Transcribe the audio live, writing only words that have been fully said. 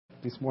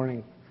this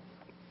morning.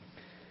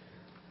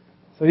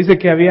 So dice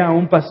que había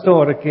un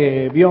pastor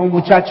que vio a un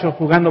muchacho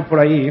jugando por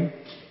ahí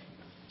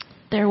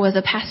There was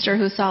a pastor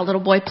who saw a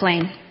little boy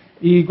playing.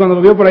 y cuando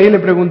lo vio por ahí le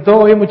preguntó,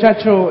 oye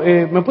muchacho,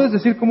 ¿me puedes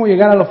decir cómo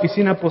llegar a la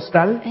oficina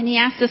postal? And he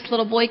asked this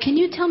little boy, can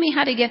you tell me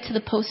how to get to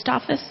the post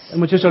office? El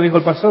muchacho le dijo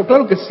al pastor,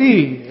 claro que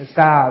sí,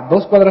 está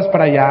 2 cuadras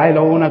para allá y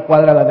luego 1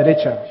 cuadra a la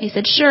derecha. He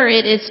said, sure,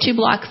 it is 2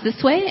 blocks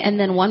this way and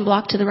then 1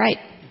 block to the right.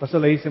 El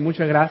pastor le dice,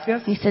 muchas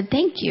gracias. He said,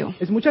 thank you.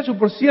 Es muchacho,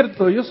 por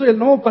cierto, yo soy el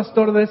nuevo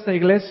pastor de esta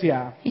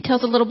iglesia He tells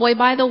the little boy,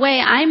 by the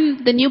way,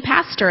 I'm the new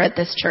pastor at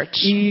this church.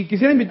 y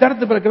quisiera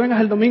invitarte para que vengas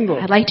el domingo.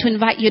 I'd like to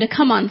invite you to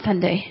come on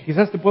Sunday.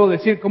 Quizás te puedo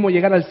decir cómo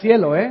llegar al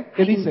cielo, ¿eh?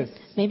 ¿Qué dices?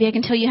 Maybe I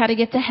can tell you how to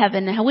get to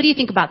heaven. What do you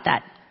think about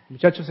that? El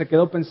muchacho se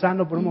quedó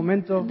pensando por un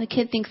momento And the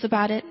kid thinks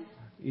about it.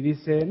 y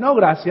dice, no,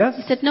 gracias.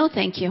 He said, no,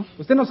 thank you.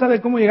 Usted no sabe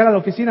cómo llegar a la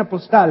oficina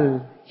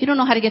postal You don't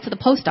know how to get to the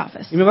post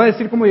office. y me va a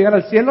decir cómo llegar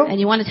al cielo. And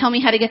you want to tell me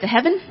how to get to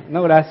heaven?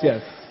 No,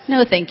 gracias.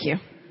 No, thank you.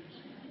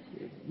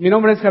 Mi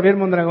nombre es Javier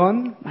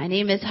Mondragón. My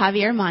name is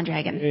Javier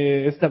Mondragon.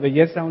 Esta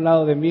belleza a un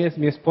lado de mí es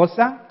mi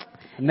esposa,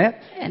 Annette.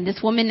 And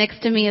this woman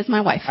next to me is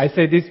my wife. I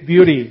say this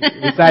beauty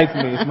besides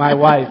me is my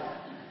wife.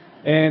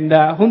 And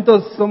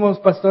juntos somos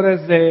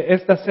pastores de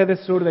esta sede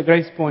sur de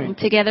Grace Point.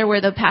 Together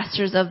we're the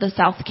pastors of the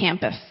South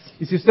Campus.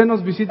 Y si usted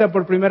nos visita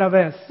por primera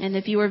vez, And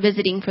if you were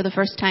visiting for the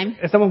first time,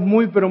 estamos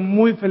muy, pero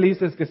muy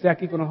felices que esté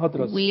aquí con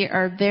nosotros. we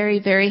are very,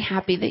 very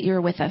happy that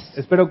you're with us.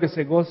 Espero que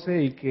se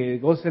goce y que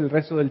goce el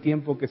resto del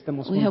tiempo que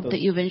estemos We hope juntos. that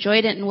you've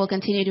enjoyed it and will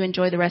continue to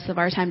enjoy the rest of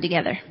our time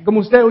together.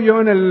 Como usted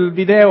oyó en el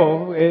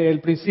video, el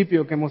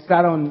principio que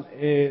mostraron,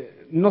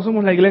 no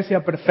somos la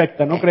iglesia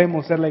perfecta, no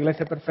creemos ser la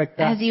iglesia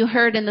perfecta. As you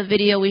heard in the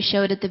video we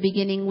showed at the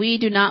beginning, we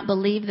do not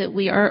believe that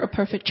we are a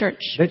perfect church.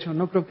 De hecho,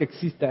 no creo que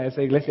exista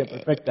esa iglesia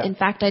perfecta. In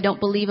fact, I don't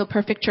believe a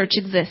perfect church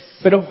exists.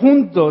 Pero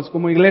juntos,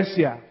 como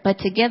iglesia, But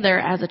together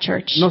as a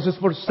church, nos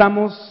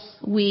esforzamos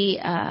we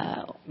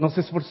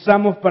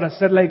para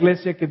ser la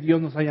iglesia que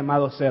Dios nos ha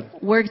llamado a ser.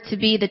 work to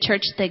be the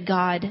church that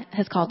God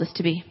has called us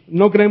to be.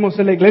 No creemos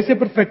ser la iglesia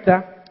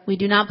perfecta, We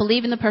do not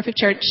believe in the perfect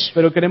church,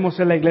 pero queremos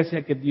ser la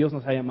iglesia que Dios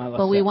nos ha llamado a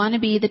but we ser. want to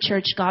be the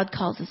church God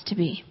calls us to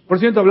be. Por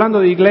cierto,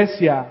 hablando de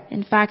iglesia,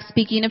 In fact,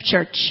 speaking of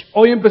church,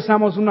 hoy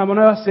empezamos una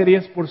nueva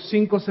serie por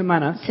 5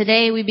 semanas.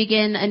 today we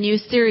begin a new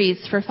series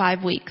for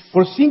 5 weeks.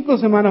 Por 5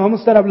 semanas vamos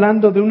a estar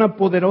hablando de una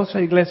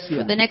poderosa iglesia.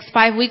 For the next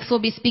 5 weeks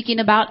we'll be speaking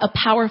about a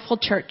powerful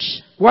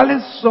church.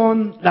 ¿Cuáles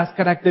son las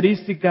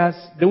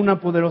características de una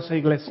poderosa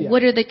iglesia?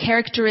 What are the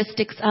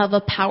characteristics of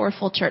a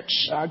powerful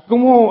church?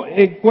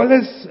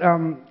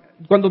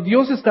 Cuando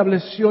Dios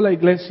estableció la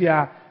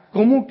iglesia,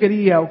 ¿cómo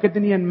quería o qué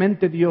tenía en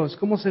mente Dios?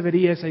 ¿Cómo se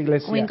vería esa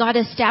iglesia? When God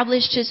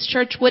established His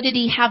church, what did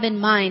He have in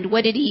mind?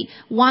 What did He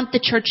want the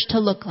church to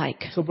look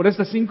like? So, por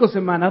estas 5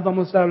 semanas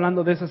vamos a estar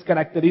hablando de esas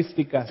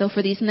características. So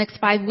for these next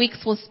 5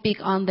 weeks, we'll speak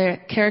on their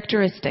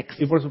characteristics.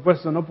 Y por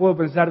supuesto, no puedo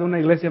pensar de una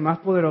iglesia más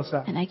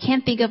poderosa And I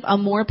can't think of a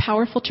more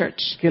powerful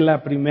church que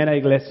la primera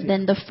iglesia.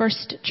 than the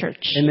first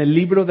church. En el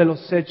libro de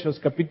los Hechos,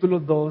 capítulo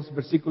 2,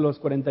 versículos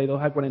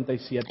 42 a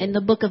 47. In the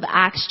book of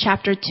Acts,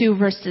 chapter 2,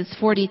 verses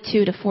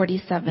 42 to La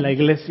 47.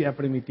 iglesia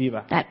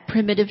primitiva. That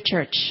primitive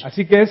church.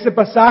 Así que ese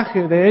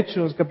pasaje de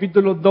Hechos,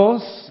 capítulo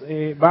 2,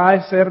 va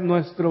a ser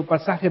nuestro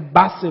pasaje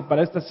base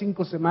para estas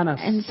 5 semanas.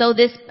 And so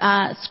this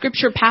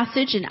scripture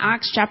passage in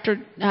Acts chapter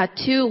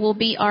 2 will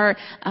be our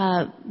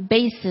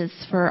basis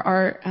for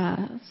our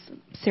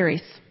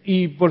series.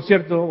 Y por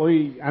cierto,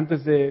 hoy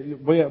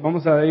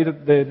vamos a ir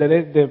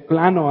de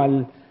plano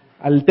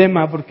al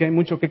tema porque hay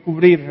mucho que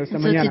cubrir esta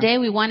And so mañana. today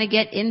we want to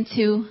get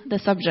into the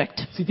subject.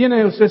 Si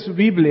tiene usted su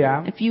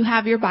Biblia, If you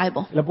have your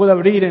Bible, la puede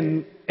abrir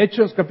en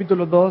Hechos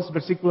capítulo 2,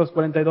 versículos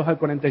 42 al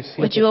would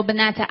 47. you open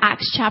that to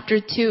Acts chapter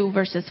 2,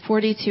 verses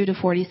 42 to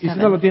Y si no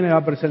lo 47? tiene, va a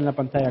aparecer en la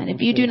pantalla. And if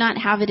you do not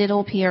have it,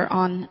 it'll appear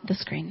on the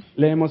screen.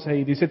 Leemos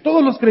ahí, dice,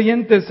 todos los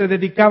creyentes se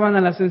dedicaban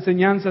a las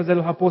enseñanzas de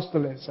los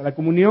apóstoles, a la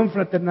comunión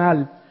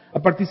fraternal, a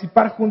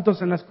participar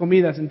juntos en las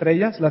comidas, entre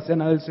ellas la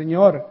cena del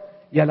Señor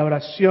y a la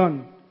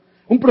oración.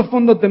 Un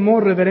profundo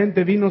temor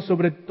reverente vino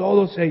sobre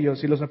todos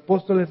ellos y los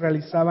apóstoles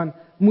realizaban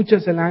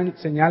muchas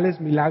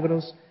señales,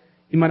 milagros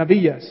y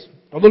maravillas.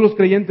 Todos los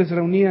creyentes se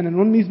reunían en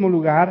un mismo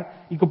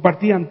lugar y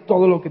compartían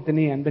todo lo que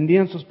tenían.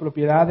 Vendían sus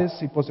propiedades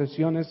y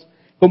posesiones,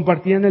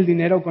 compartían el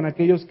dinero con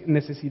aquellos en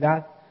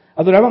necesidad,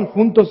 adoraban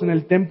juntos en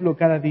el templo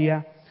cada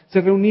día,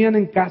 se reunían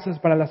en casas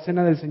para la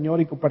cena del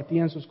Señor y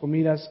compartían sus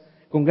comidas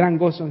con gran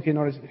gozo y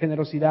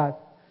generosidad.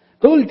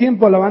 Todo el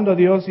tiempo alabando a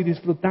Dios y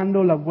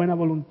disfrutando la buena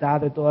voluntad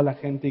de toda la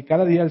gente. Y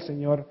cada día el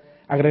Señor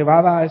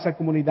agregaba a esa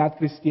comunidad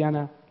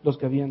cristiana los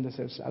que habían de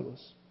ser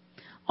salvos.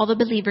 All the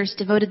believers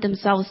devoted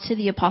themselves to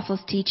the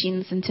apostles'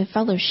 teachings and to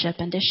fellowship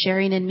and to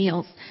sharing in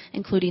meals,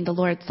 including the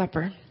Lord's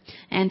Supper,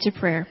 and to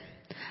prayer.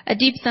 A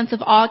deep sense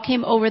of awe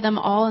came over them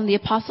all, and the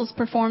apostles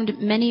performed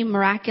many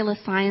miraculous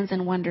signs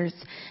and wonders.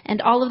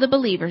 And all of the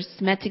believers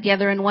met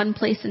together in one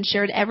place and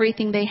shared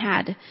everything they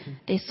had.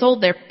 They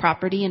sold their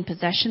property and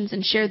possessions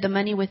and shared the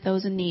money with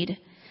those in need.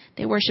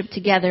 They worshiped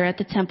together at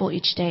the temple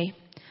each day,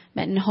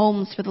 met in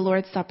homes for the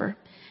Lord's Supper,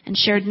 and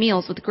shared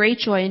meals with great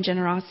joy and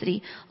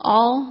generosity,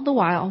 all the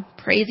while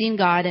praising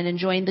God and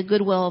enjoying the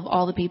goodwill of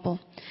all the people.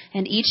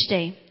 And each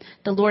day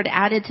the Lord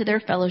added to their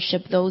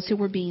fellowship those who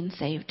were being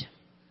saved.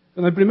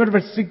 En el primer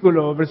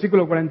versículo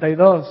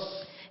 42,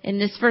 In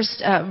this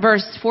first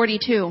verse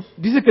 42,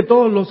 dice que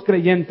todos los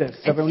creyentes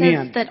se it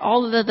reunían. says that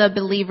all of the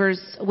believers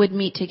would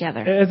meet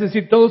together. Es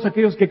decir, todos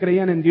aquellos que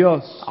creían en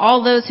Dios,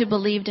 All those who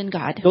believed in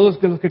God,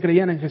 todos los que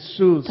creían en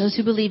Jesús, those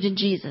who believed in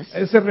Jesus,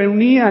 se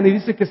reunían y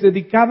dice que se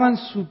dedicaban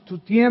su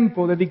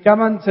tiempo,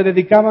 se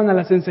dedicaban a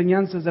las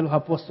enseñanzas de los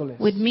apóstoles.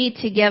 would meet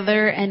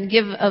together and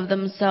give of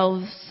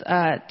themselves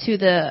to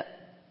the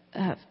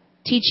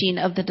teaching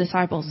of the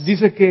disciples.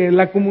 Dice que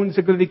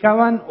se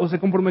dedicaban o se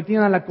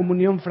comprometían a la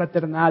comunión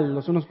fraternal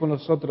los unos con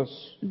los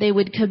otros. They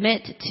would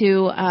commit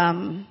to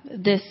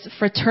this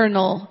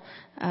fraternal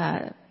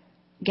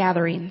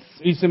gatherings.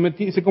 Y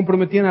se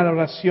comprometían a la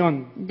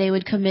oración. They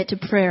would commit to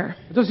prayer.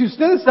 Entonces, si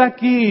usted está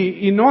aquí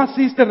y no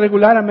asiste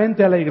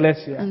regularmente a la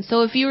iglesia, And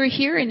so if you are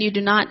here and you do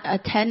not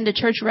attend the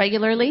church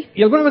regularly,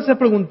 y alguna vez se ha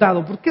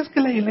preguntado, ¿por qué es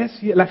que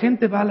la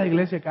gente va a la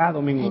iglesia cada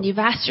domingo? and you've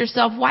asked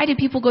yourself, why do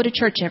people go to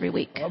church every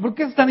week? ¿Por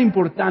qué es tan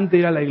importante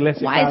ir a la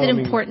iglesia Why cada is it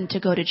domingo? important to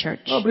go to church?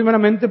 No,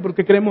 primeramente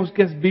porque creemos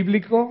que es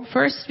bíblico.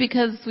 First,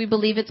 because we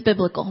believe it's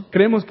biblical.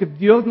 Creemos que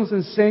Dios nos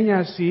enseña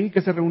así, que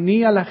se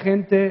reunía la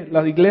gente,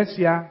 la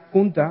iglesia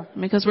junta.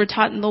 Because we're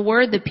taught in the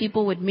Word that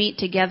people would meet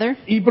together.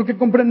 Y porque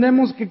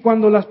comprendemos que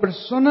cuando las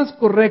personas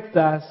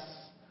correctas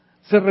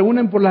se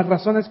reúnen por las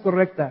razones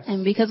correctas,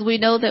 And because we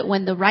know that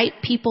when the right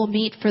people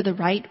meet for the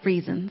right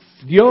reasons,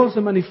 Dios se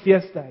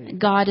manifiesta ahí.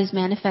 God is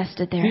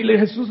manifested there. Y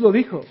Jesús lo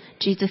dijo.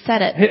 Jesus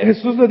said it.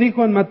 Jesús lo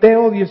dijo en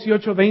Mateo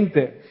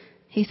 18:20.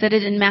 He said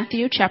it in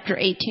Matthew chapter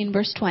 18,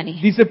 verse 20.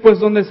 Dice, pues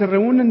donde se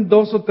reúnen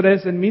 2 o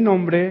 3 en mi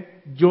nombre,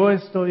 yo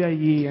estoy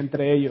allí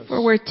entre ellos. For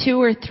where 2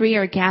 or 3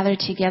 are gathered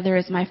together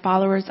as my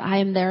followers, I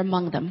am there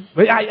among them.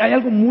 Hay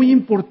algo muy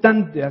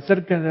importante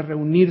acerca de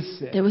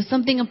reunirse. There was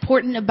something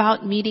important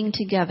about meeting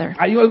together.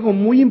 Hay algo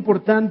muy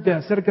importante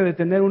acerca de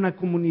tener una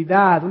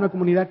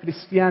comunidad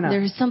cristiana.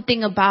 There's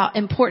something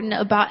important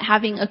about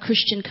having a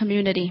Christian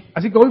community.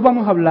 Así que hoy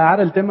vamos a hablar,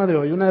 el tema de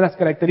hoy, una de las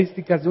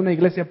características de una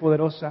iglesia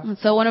poderosa, And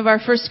so one of our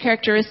first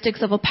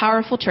characteristics of a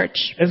powerful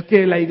church es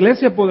que la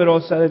iglesia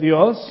poderosa de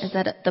Dios is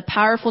that the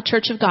powerful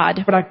church of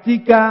God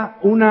practica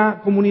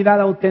una comunidad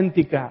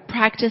auténtica.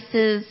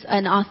 practices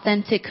an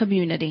authentic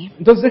community.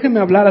 Entonces déjenme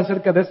hablar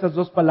acerca de estas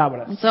dos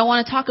palabras. And so I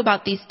want to talk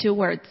about these two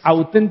words,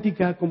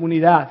 Auténtica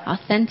comunidad.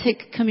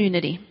 authentic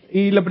community.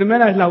 Y la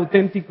primera es la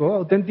auténtico.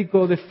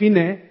 Auténtico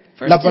define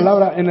First la is-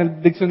 palabra en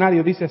el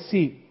diccionario, dice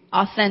así.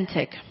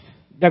 Authentic.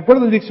 De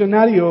acuerdo al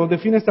diccionario,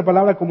 define esta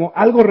palabra como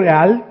algo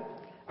real,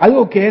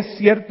 algo que es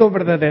cierto,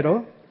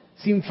 verdadero,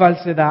 sin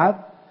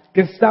falsedad,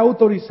 que está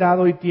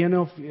autorizado y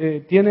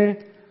tiene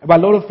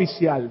valor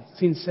oficial,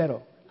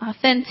 sincero.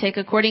 Authentic,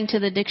 according to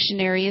the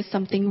dictionary, is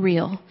something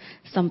real,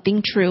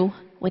 something true,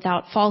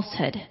 without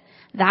falsehood.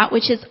 That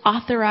which is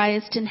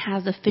authorized and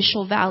has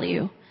official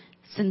value,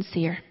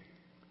 sincere.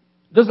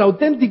 Entonces,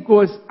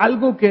 auténtico es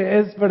algo que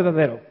es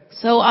verdadero,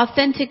 So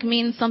authentic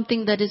means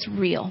something that is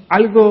real,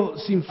 algo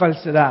sin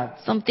falsedad.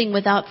 something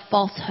without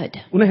falsehood.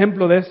 Un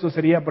ejemplo de esto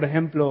sería, por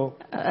ejemplo,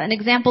 An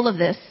example of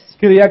this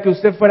que diría que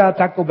usted fuera a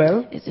Taco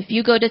Bell is if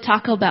you go to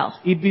Taco Bell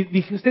y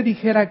usted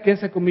dijera que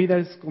esa comida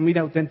es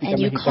comida auténtica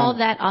and you call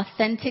mexicana. that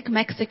authentic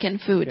Mexican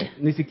food.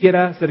 Ni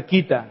siquiera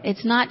cerquita.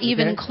 It's not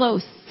even Okay.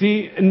 close.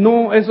 Sí,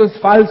 no, eso es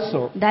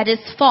falso. That is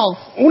false.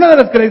 Una de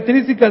las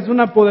características de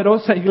una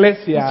poderosa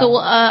iglesia So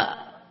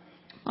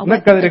Una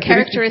the característica.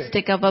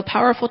 characteristic of a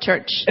powerful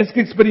church es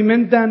que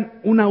experimentan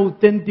una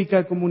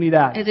auténtica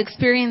comunidad. is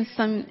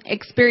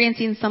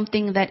experiencing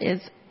something that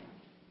is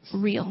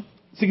real.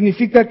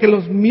 Significa que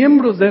los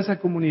miembros de esa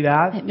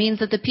comunidad, It means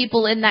that the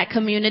people in that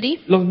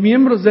community, los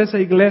miembros de esa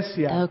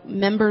iglesia, the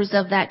members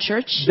of that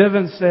church,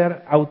 deben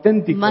ser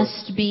auténticos,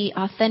 must be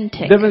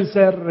authentic. deben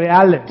ser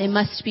reales. They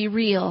must be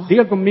real.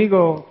 Diga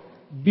conmigo,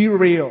 be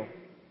real.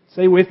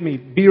 Say with me,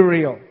 be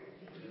real.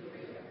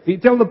 See,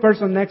 tell the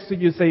person next to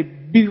you, say,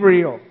 be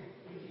real.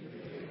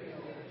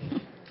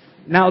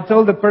 Now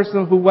tell the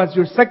person who was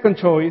your second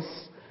choice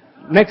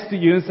next to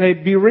you and say,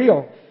 be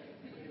real.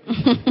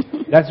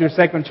 That's your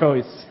second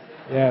choice.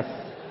 Yes.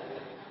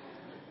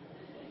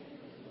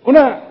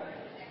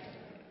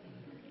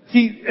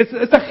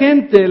 Esta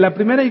gente, la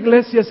primera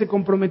iglesia se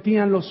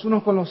comprometían los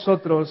unos con los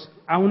otros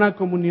a una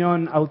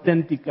comunión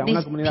auténtica, una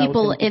These comunidad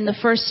people auténtica. in the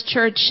first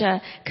church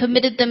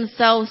committed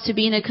themselves to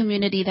being a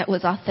community that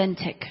was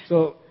authentic.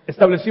 So,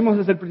 establecimos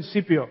desde el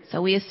principio,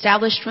 So we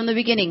established from the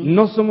beginning,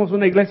 no somos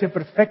una iglesia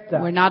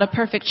perfecta, we're not a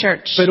perfect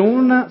church, pero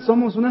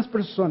somos unas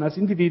personas,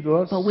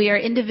 individuos, but we are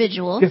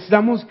individuals que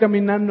estamos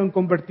caminando en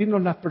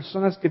convertirnos las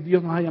personas que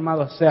Dios nos ha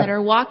llamado a that ser.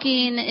 are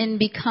walking and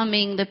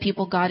becoming the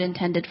people God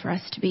intended for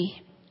us to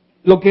be.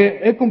 Lo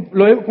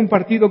he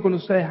compartido con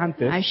ustedes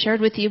antes. I've shared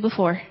with you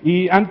before.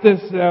 Y antes,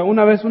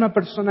 una vez una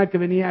persona que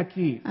venía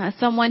aquí,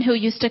 Someone who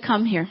used to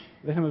come here.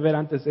 déjeme ver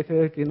antes,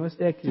 déjeme ver que no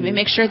esté aquí. Let me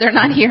make sure they're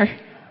not here.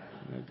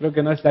 Creo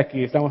que no está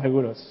aquí, estamos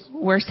seguros.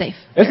 We're safe.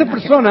 Esa They're not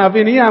here. persona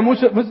venía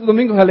muchos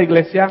domingos a la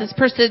iglesia This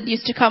person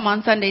used to come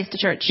on Sundays to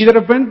church, y de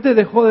repente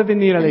dejó de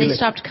venir a and la they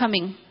iglesia. stopped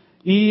coming.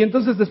 Y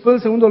entonces después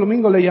del segundo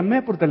domingo le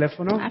llamé por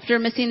teléfono. After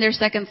missing their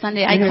second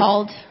Sunday, I Dije,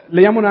 called.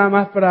 le llamo nada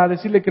más para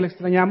decirle que le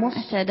extrañamos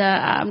I said,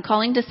 I'm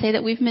calling to say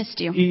that we've missed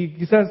you. y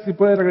quizás si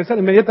puede regresar.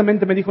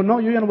 Inmediatamente me dijo,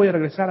 no, yo ya no voy a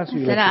regresar a su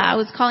I said, iglesia. I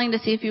was calling to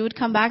see if you would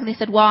come back. They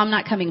said, well, I'm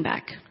not coming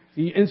back.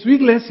 Y en su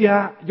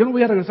iglesia, yo no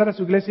voy a regresar a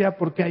su iglesia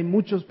porque hay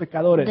muchos They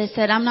pecadores.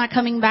 said, I'm not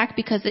coming back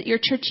because at your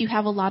church you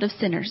have a lot of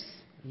sinners.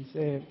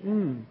 Dice,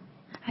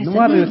 I no said,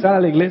 voy a regresar a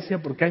la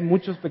iglesia porque hay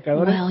muchos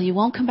pecadores. well, you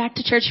won't come back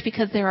to church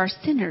because there are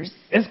sinners.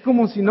 Es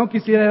como si no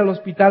quisiera ir al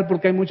hospital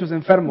porque hay muchos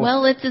enfermos.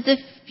 Well, it's as if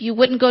you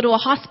wouldn't go to a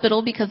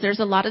hospital because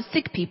there's a lot of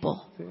sick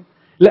people.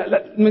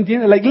 ¿Me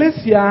entiende? La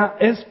iglesia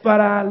es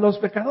para los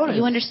pecadores.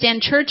 You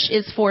understand, church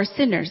is for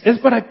sinners. Es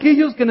para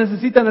aquellos que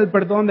necesitan el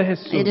perdón de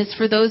Jesús. It is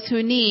for those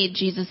who need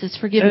Jesus'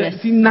 forgiveness.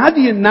 Si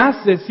nadie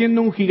nace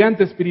siendo un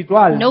gigante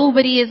espiritual,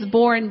 Nobody is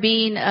born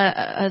being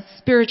a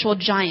spiritual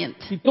giant.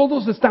 si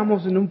todos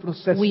estamos en un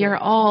proceso We are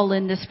all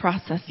in this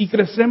process. y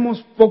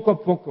crecemos poco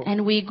a poco,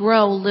 And we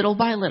grow little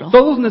by little.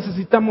 todos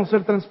necesitamos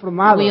ser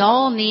transformados, We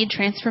all need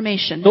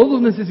transformation. todos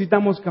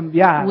necesitamos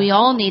cambiar, We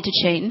all need to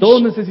change.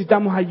 todos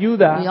necesitamos We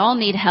ayuda, all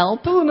need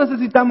help. todos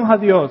necesitamos a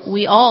Dios.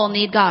 We all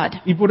need God.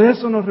 Y por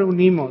eso nos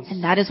reunimos.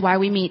 And that is why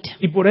we meet.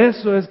 Y por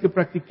eso es que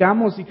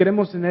practicamos y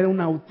queremos tener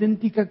una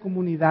auténtica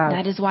comunidad.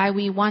 That is why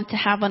we want to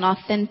have an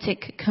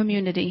authentic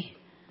community.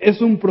 Es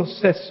un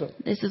proceso.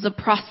 This is a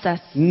process.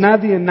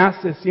 Nadie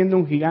nace siendo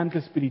un gigante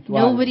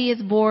espiritual. Nobody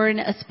is born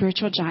a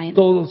spiritual giant.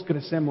 Todos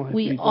crecemos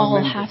We all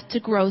espiritualmente. have to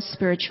grow Sí,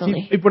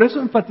 spiritually. y por eso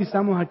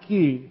enfatizamos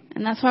aquí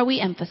And that's why we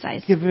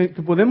emphasize que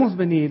podemos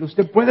venir.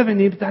 Usted puede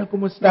venir tal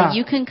como está. that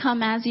you can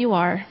come as you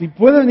are. Si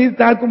puede venir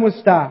tal como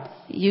está,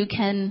 You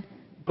can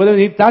puede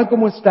venir tal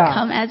como está.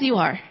 come as you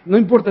are. No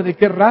importa de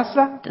qué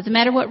raza, Doesn't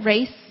matter what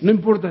race, no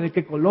importa de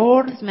qué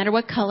color, doesn't matter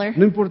what color,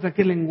 no importa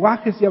qué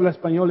lenguaje, si habla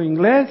español o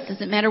inglés.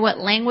 doesn't matter what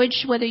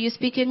language, whether you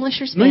speak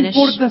English or No Spanish.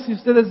 importa si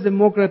usted es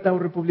demócrata o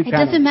It republicano.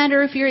 doesn't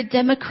matter if you're a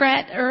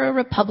Democrat or a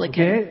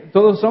Republican. ¿Ok?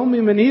 Todos son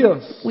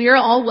bienvenidos. We are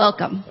all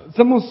welcome.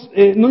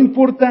 No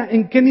importa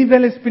en qué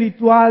nivel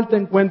espiritual te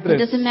It encuentres.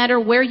 doesn't matter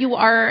where you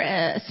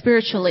are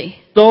spiritually.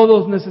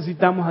 Todos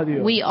necesitamos a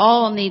Dios. We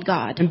all need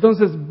God.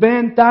 Entonces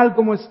ven tal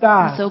como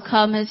estás, So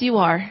come as you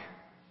are,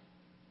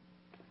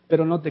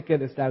 pero no te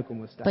quedes tal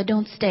como estás. but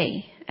don't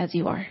stay as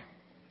you are.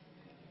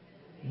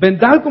 Ven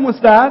tal como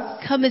estás,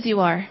 Come as you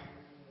are,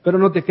 pero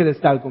no te quedes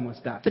tal como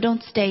estás. but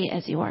don't stay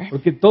as you are.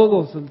 Porque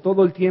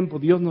todo el tiempo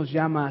Dios nos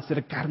llama a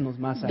acercarnos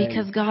más a Él.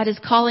 Because God is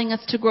calling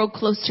us to grow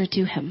closer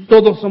to Him.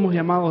 Todos somos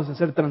llamados a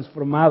ser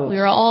transformados, We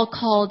are all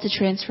called to a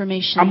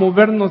transformation,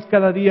 movernos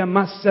cada día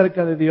más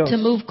cerca de Dios. to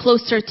move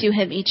closer to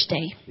Him each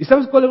day. ¿Y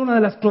sabes cuál es una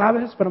de las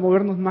claves para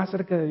movernos más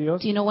cerca de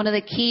Dios? Do you know one of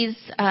the keys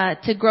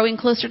to growing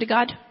closer to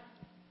God?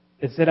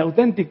 Es ser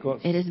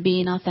auténticos, It is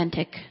being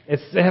authentic. es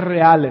ser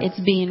reales.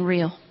 It's being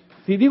real.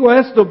 Sí, digo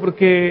esto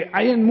porque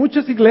hay en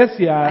muchas I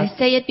iglesias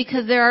say it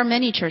because there are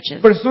many churches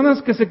personas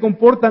que se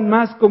comportan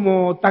más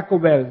como Taco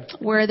Bell.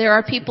 where there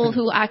are people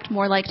who act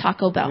more like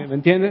Taco Bell. ¿Me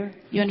entiende?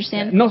 You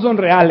understand? No son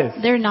reales.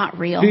 They're not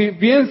real. Si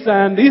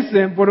piensan,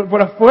 dicen,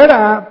 por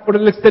afuera, por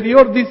el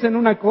exterior dicen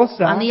una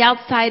cosa, On the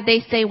outside,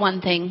 they say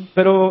one thing,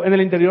 pero en el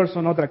interior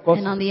son otra and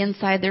cosa. on the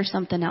inside, there's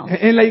something else.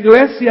 En la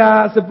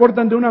iglesia se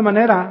portan de una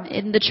manera,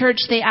 In the church,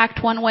 they act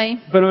one way,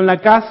 pero en la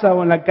casa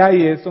o en la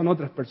calle son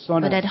otras but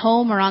personas. at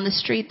home or on the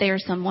street, they are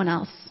someone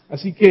else.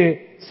 Así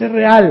que ser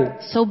real.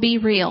 So be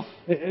real.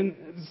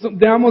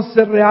 Debemos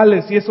ser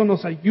reales y eso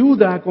nos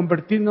ayuda a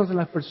convertirnos en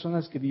las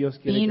personas que Dios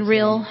quiere que Being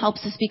real seamos.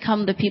 helps us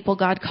become the people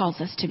God calls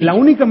us to be. La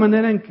única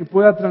manera en que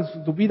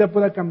tu vida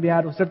pueda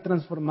cambiar o ser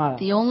transformada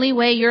The only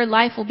way your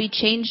life will be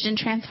changed and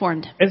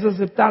transformed es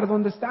aceptar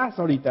dónde estás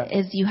ahorita.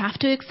 is you have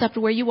to accept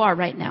where you are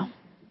right now.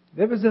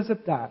 Debes de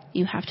aceptar.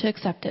 You have to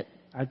accept it.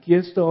 Aquí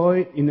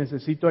estoy y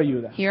necesito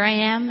ayuda. Here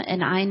I am,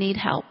 and I need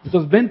help.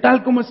 Entonces ven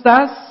tal como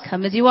estás,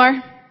 Come as you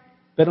are,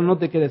 pero no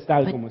te quedes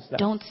tal como but estás.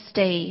 don't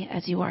stay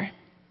as you are.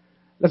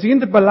 La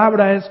siguiente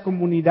palabra es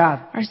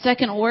comunidad. Our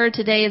second word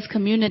today is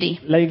community.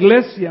 La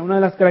iglesia, una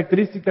de las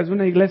características de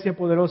una iglesia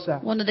poderosa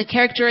One of the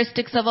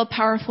characteristics of a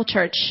powerful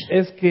church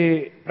es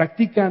que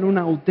practican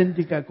una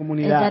auténtica is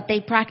comunidad. that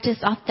they practice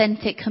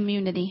authentic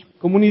community.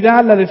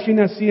 Comunidad la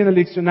define así en el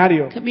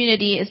diccionario,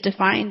 Community is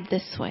defined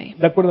this way.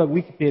 de acuerdo a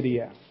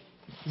Wikipedia.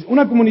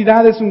 Una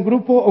comunidad es un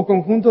grupo o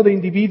conjunto de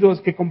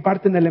individuos que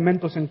comparten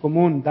elementos en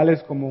común,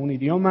 tales como un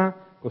idioma,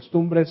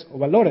 costumbres o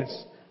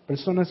valores.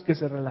 Personas que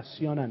se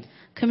relacionan.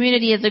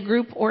 Community is a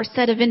group or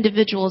set of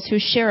individuals who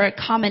share a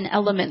common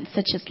element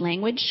such as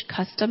language,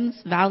 customs,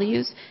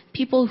 values,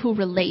 people who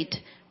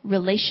relate,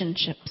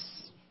 relationships.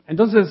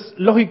 Entonces,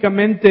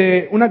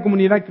 lógicamente, una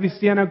comunidad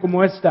cristiana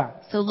como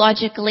esta, So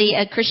logically,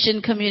 a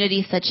Christian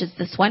community such as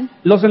this one,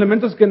 los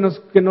elementos que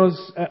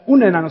nos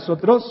unen a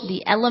nosotros,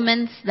 the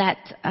elements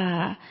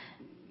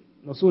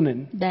nos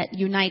unen. that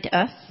unite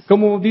us,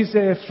 Como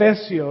dice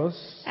Efesios,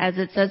 as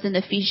it says in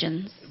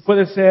Ephesians,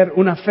 puede ser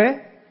una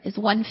fe, is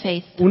one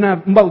faith, un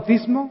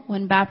bautismo,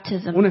 one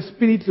baptism, un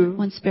espíritu,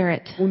 one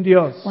Spirit, un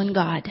Dios. one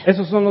God.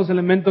 Esos son los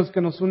elementos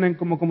que nos unen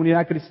como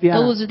comunidad cristiana.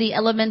 Those are the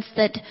elements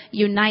that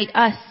unite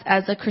us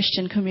as a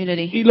Christian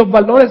community. Y los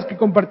valores que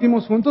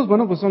compartimos juntos,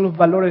 bueno, pues son los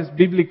valores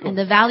bíblicos. And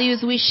the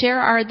values we share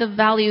are the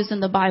values in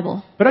the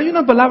Bible. Pero hay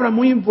una palabra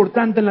muy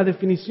importante en la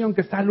definición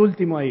que está al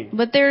último ahí.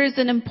 But there is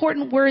an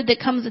important word that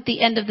comes at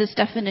the end of this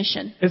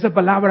definition. Esa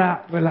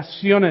palabra,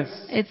 relaciones.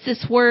 It's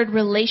this word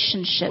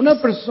relationships. Una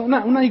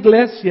persona, una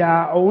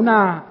iglesia o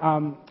una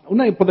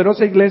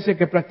poderosa iglesia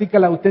que practica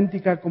la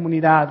auténtica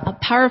comunidad A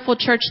powerful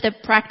church that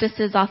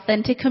practices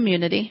authentic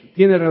community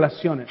tiene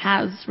relaciones.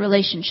 has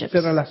relationships. Se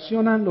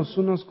relacionan los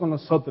unos con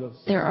los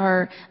otros. There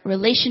are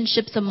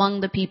relationships among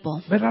the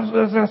people. Las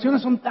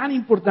relaciones son tan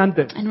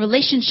importantes. And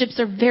relationships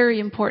are very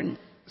important.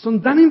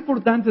 Son tan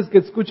importantes que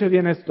escuche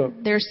bien esto.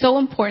 They're so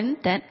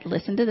important that,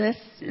 listen to this,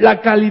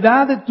 La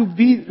calidad de tu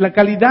vida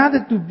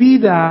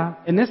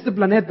en este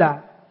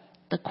planeta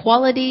the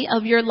quality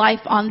of your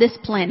life on this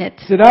planet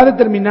será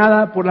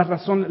determinada por las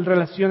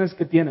relaciones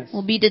que tienes.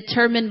 will be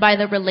determined by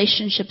the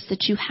relationships that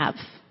you have.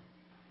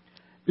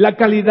 La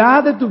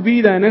calidad de tu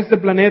vida en este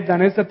planeta,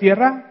 en esta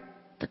tierra,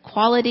 The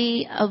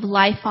quality of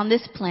life on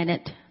this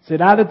planet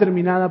será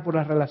determinada por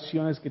las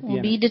relaciones que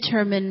will be tienes.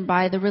 determined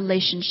by the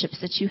relationships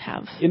that you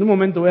have. Y en un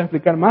momento voy a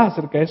explicar más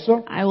acerca de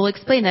eso. I will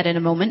explain that in a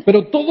moment.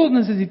 Pero todos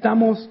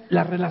necesitamos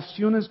las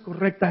relaciones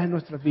correctas en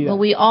nuestras vidas. But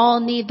we all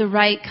need the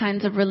right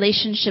kinds of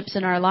relationships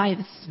in our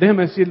lives.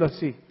 Déjeme decirlo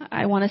así.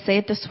 I want to say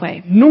it this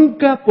way.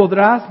 Nunca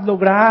podrás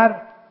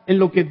lograr en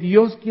lo que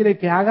Dios quiere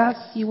que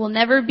hagas You will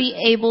never be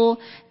able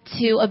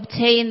to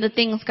obtain the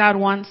things God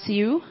wants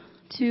you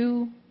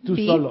to tú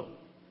be solo.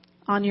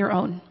 on your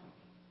own.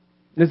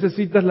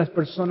 Necesitas las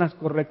personas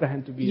correctas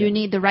en tu vida. You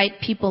need the right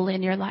people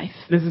in your life.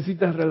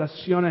 Necesitas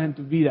relaciones en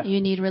tu vida.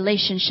 You need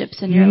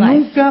relationships in your life.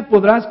 Nunca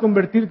podrás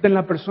convertirte en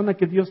la persona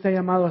que Dios te ha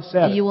llamado a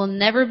ser You will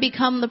never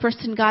become the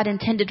person God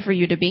intended for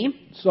you to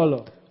be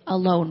solo.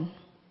 alone.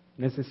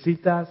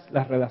 Necesitas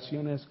las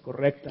relaciones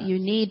correctas. You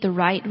need the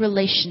right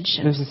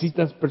relationships.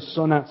 Necesitas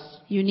personas.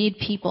 You need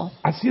people.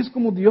 Así es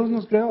como Dios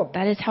nos creó.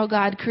 That is how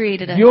God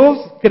created us. Dios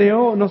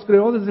nos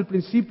creó desde el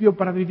principio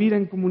para vivir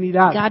en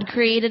comunidad, God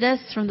created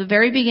us from the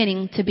very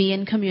beginning to be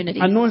in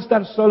community, a no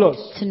estar solos.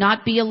 to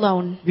not be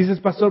alone. Dices,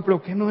 pastor,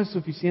 pero ¿qué no es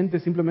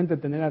suficiente simplemente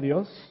tener a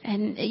Dios?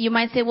 And you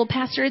might say, well,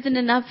 Pastor, isn't it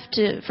enough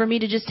for me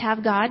to just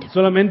have God?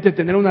 Solamente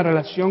tener una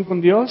relación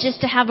con Dios. Just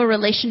to have a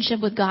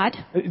relationship with God?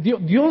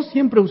 Dios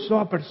siempre usó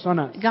a personas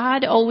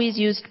God always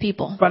used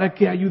people para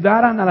que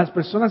ayudaran a las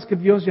personas que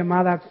Dios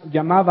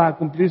llamaba a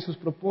cumplir sus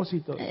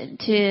propósitos,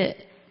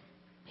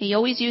 He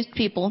always used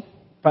people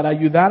para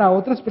ayudar a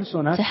otras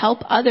personas to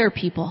help other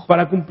people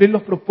para cumplir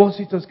los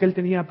propósitos que Él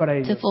tenía para to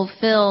ellos.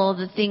 fulfill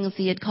the things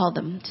He had called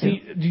them to.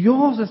 Y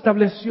Dios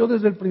estableció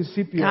desde el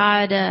principio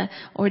God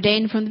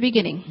ordained from the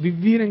beginning,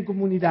 vivir en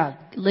comunidad.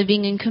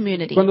 living in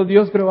community. Cuando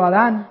Dios creó a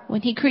Adán,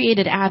 When He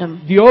created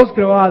Adam, Dios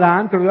creó a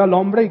Adán, creó al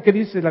hombre, ¿y qué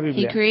dice la He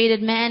Biblia?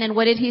 created man, and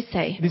what did He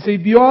say? Dice, y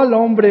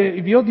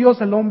vio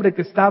Dios al hombre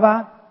que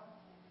estaba,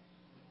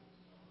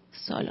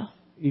 Solo.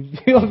 y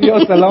vio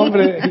Dios al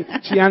hombre,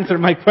 she answered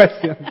my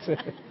question.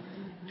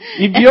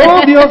 Y vio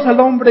Dios al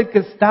hombre que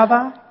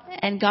estaba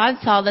And God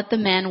saw that the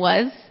man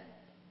was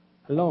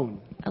alone,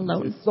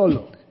 alone.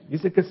 solo.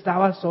 Dice que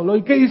estaba solo.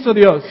 ¿Y qué hizo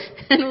Dios?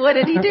 And what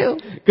did He do?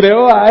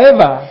 Creó a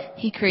Eva.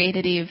 He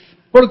created Eve.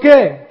 ¿Por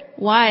qué?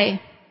 Why?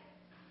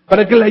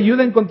 Para que le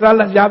ayude a encontrar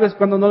las llaves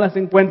cuando no las So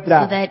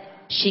encuentra. that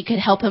she could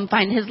help him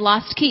find his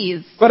lost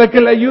keys. Para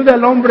que le ayude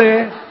al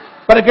hombre,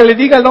 para que le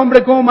diga al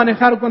hombre cómo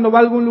manejar cuando va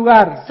a algún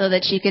lugar. So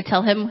that she could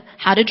tell him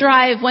how to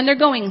drive when they're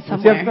going ¿No es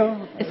somewhere.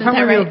 cierto? Isn't How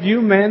that many of right?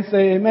 you men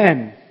say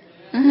amen?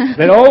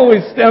 They're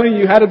always telling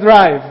you how to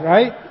drive,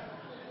 right?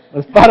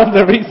 That's part of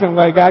the reason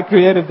why God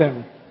created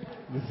them.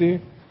 You see?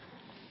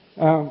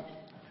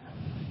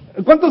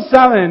 ¿Cuántos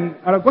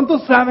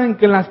saben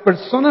que las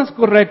personas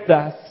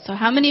correctas So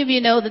how many of you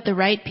know that the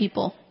right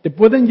people te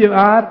pueden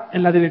llevar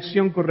en la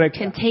dirección can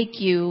correcta? take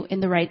you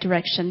in the right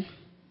direction,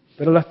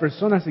 Pero las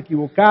personas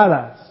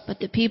equivocadas but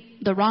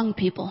the wrong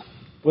people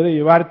pueden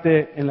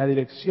llevarte en la can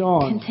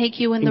dirección take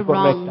you in the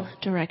wrong incorrecta.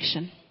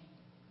 direction.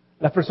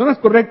 Las personas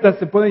correctas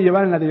te pueden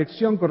llevar en la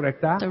dirección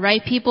correcta, The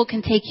right people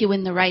can take you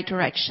in the right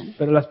direction,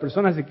 pero las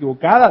personas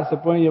equivocadas se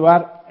pueden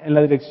llevar en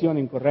la dirección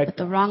but incorrecta.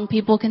 the wrong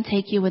people can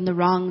take you in the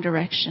wrong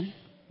direction.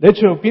 De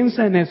hecho,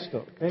 piensa en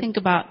esto. ¿ok? Think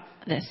about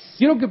this.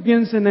 Quiero que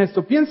piense en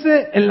esto.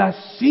 Piense en las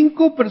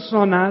 5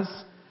 personas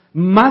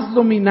más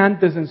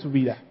dominantes en su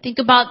vida. Think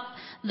about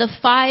the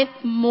 5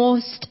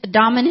 most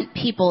dominant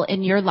people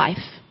in your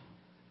life.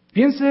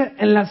 Piense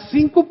en las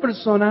 5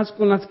 personas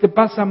con las que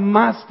pasa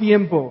más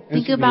tiempo en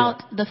Think su vida. about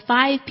the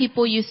 5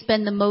 people you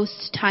spend the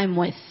most time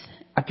with.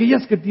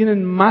 Aquellas que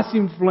tienen más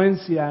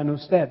influencia en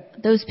usted.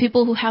 Those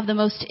people who have the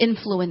most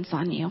influence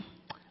on you.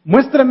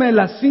 Muéstrame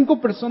las 5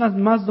 personas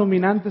más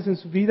dominantes en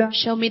su vida.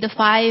 Show me the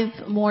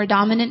 5 more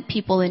dominant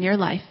people in your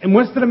life.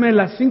 Muéstrame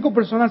las 5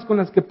 personas con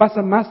las que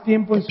pasa más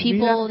tiempo en The su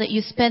vida. people that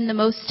you spend the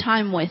most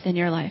time with in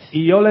your life.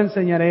 Y yo le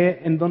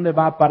enseñaré en dónde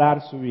va a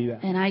parar su vida.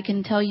 And I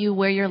can tell you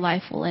where your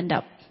life will end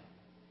up.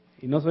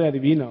 Y no soy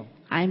adivino.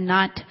 I'm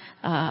not,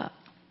 I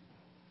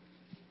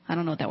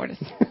don't know what that word is.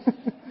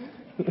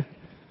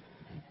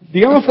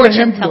 Digamos, A por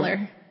fortune ejemplo,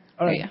 teller.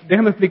 ahora, There you go.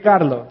 déjame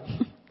explicarlo.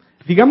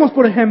 Digamos,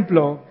 por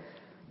ejemplo,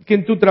 que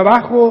en tu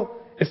trabajo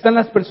están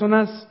las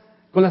personas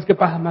con las que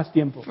pasas más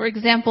tiempo. For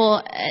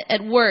example,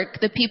 at work,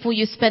 the people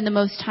you spend the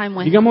most time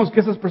with. Digamos que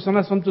esas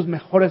personas son tus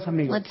mejores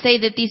amigos. Let's say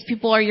that these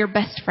people are your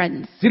best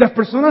friends. Si las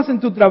personas en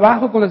tu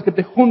trabajo con las que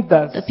te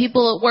juntas The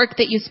people at work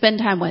that you spend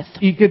time with.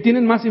 y que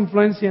tienen más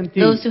influencia en ti,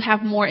 Those who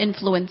have more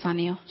influence on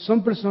you.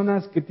 son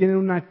personas que tienen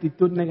una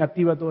actitud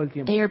negativa todo el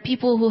tiempo. They are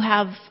people who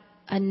have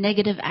a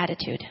negative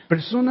attitude.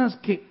 Personas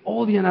que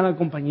odian a la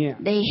compañía,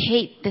 They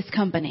hate this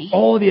company.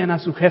 odian a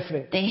su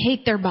jefe They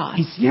hate their boss.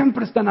 y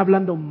siempre están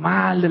hablando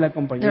mal de la They're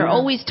compañía.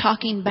 always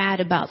talking bad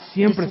about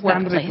Siempre this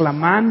están workplace.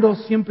 reclamando,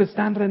 siempre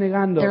están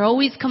renegando. They're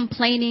always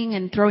complaining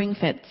and throwing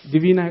fits.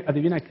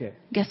 Adivina qué.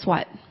 Guess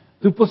what?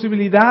 Tu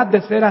posibilidad de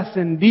ser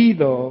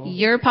ascendido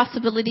Your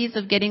possibilities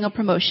of getting a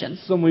promotion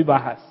son muy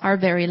bajas. are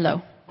very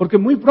low. Porque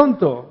muy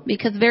pronto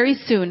Because very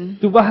soon,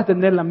 tú vas a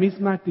tener la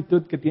misma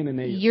actitud que tienen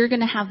ellos. you're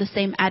going to have the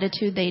same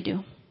attitude they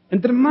do.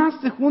 Entre más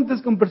te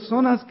juntes con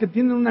personas que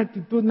tienen una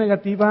actitud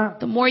negativa,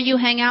 The more you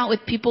hang out with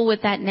people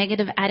with that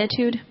negative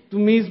attitude, tú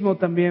mismo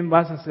también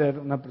vas a ser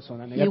una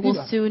persona you will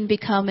negativa. soon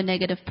become a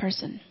negative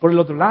person. Por el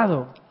otro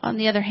lado, On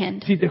the other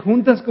hand, si te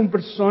juntas con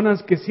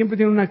personas que siempre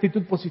tienen una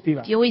actitud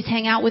positiva, if you always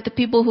hang out with the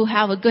people who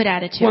have a good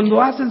attitude,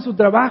 cuando hacen su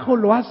trabajo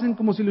lo hacen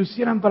como si lo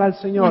hicieran para el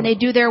Señor. when they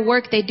do their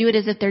work, they do it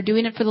as if they're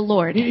doing it for the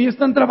Lord. Y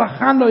están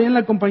trabajando ahí en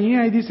la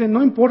compañía y dicen,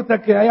 no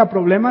importa que haya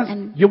problemas,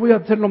 And yo voy a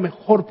hacer lo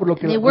mejor por lo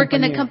que They la work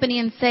in the compañía. company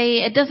and say,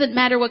 it doesn't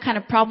matter what kind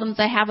of problems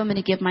I have, I'm going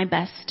to give my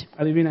best.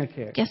 Adivina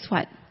qué. Guess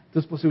what?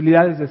 Tus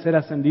posibilidades de ser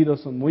ascendido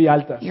son muy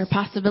altas. Your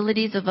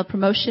possibilities of a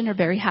promotion are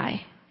very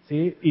high.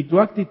 ¿Sí? Y tu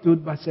actitud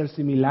va a ser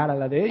similar a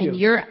la de And ellos.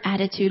 your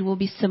attitude will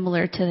be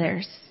similar to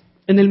theirs.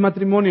 En el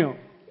matrimonio,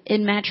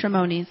 In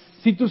matrimonies,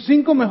 si tus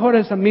 5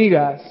 mejores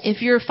amigas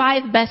if your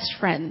 5 best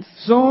friends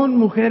son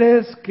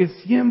mujeres que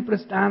siempre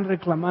están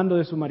reclamando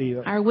de su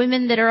marido, are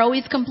women that are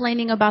always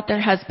complaining about their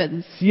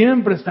husbands,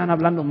 siempre están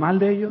hablando mal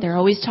de ellos, they're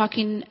always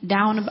talking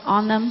down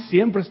on them,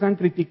 siempre están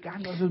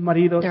criticando a sus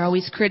maridos, they're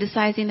always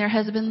criticizing their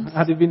husbands,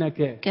 adivina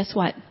qué. guess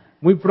what?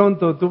 Muy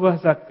pronto tú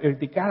vas a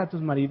criticar a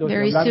tus maridos y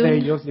Very hablar de soon.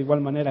 ellos de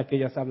igual manera que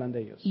ellas hablan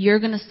de ellos. You're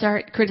going to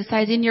start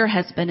criticizing your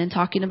husband and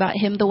talking about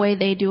him the way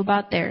they do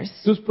about theirs.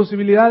 Tus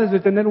posibilidades de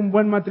tener un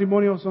buen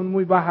matrimonio son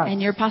muy bajas.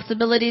 And your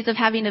possibilities of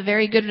having a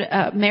very good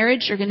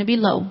marriage are going to be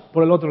low.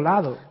 Por el otro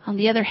lado, On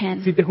the other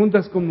hand, si te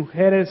juntas con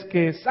mujeres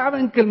que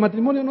saben que el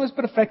matrimonio no es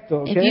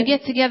perfecto, if you ¿ok?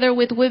 get together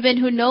with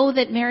women who know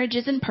that marriage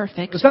isn't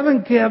perfect,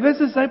 Saben que a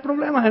veces hay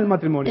problemas en el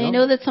matrimonio, they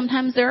know that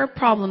sometimes there are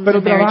problems pero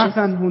in marriages,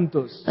 trabajan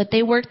juntos, but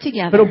they work pero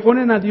together.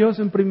 ponen a Dios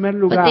en primer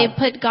But they lugar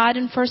put God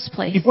in first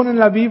place. y ponen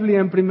la Biblia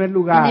en primer And they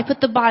lugar put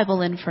the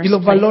Bible in y first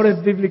los place.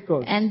 valores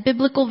bíblicos. And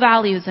biblical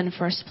values in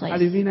first place.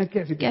 Adivina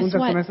qué, si te Guess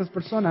juntas what? con esas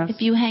personas, If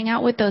you hang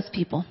out with those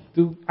people,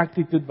 tu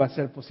actitud va a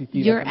ser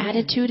positiva. your también.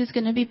 attitude is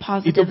going to be Y tu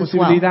positive as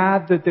well.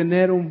 posibilidad de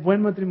tener un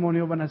buen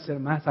matrimonio van a ser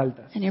más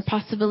altas. And your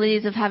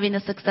possibilities of having a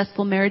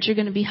successful marriage are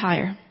going to be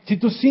higher. Si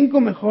tus 5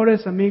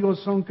 mejores amigos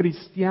son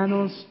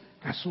cristianos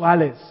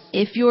casuales,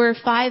 If your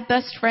 5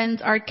 best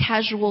friends are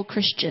casual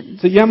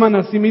Christians, se llaman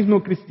a sí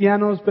mismos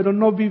cristianos, pero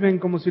no viven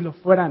como si lo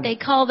fueran. they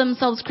call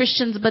themselves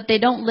Christians, but they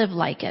don't live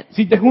like it.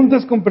 Si te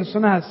juntas con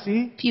personas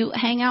así, If you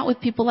hang out with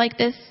people like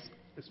this,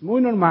 es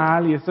muy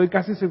normal y estoy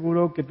casi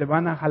seguro que te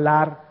van a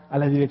jalar a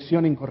la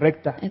dirección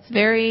incorrecta. it's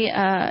very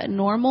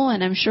normal,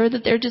 and I'm sure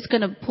that they're just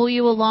going to pull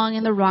you along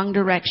in the wrong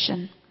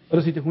direction.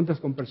 Pero si te juntas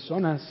con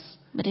personas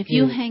But if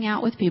you que hang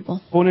out with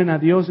people ponen a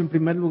Dios en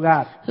primer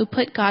lugar, who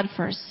put God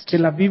first, que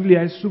la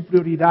Biblia es su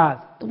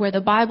prioridad, where the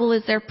Bible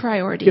is their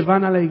priority, que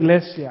van a la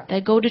iglesia,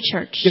 that go to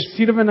church, que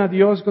sirven a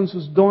Dios con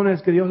sus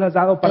dones que Dios les ha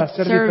dado para that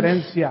hacer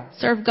diferencia.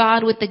 serve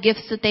God with the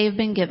gifts that they've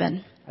been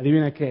given,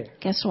 Adivina qué,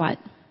 guess what?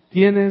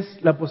 tienes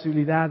la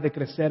posibilidad de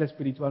crecer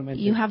espiritualmente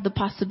You have the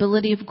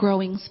possibility of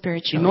growing y no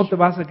spiritually. te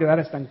vas a quedar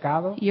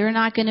estancado You're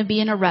not going to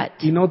be in a rut.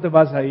 y no te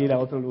vas a ir a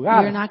otro You're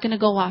lugar. not going to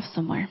go off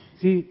somewhere.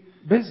 Sí,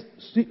 ves,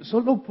 sí,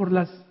 solo por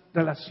las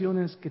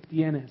relaciones que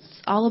tienes,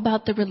 It's all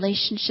about the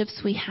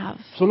relationships we have.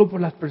 solo por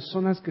las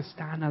personas que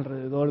están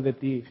alrededor de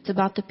ti. It's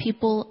about the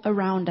people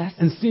around us.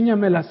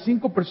 Enséñame las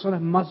 5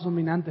 personas más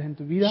dominantes en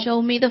tu vida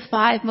Show me the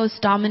 5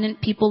 most dominant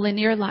people in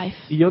your life.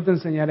 y yo te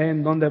enseñaré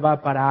en dónde va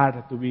a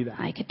parar tu vida.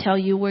 I could tell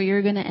you where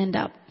you're going to end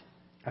up.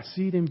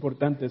 Así de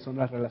importantes son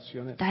las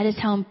relaciones. That is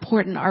how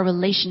important our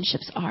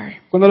relationships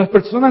are. Cuando las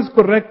personas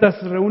correctas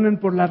se reúnen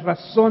por las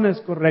razones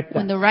correctas,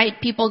 When the right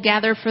people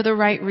gather for the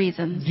right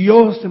reasons,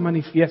 Dios se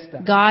manifiesta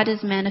God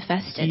is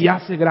manifested, y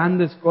hace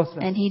grandes cosas.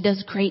 and He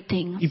does great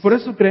things. Y por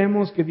eso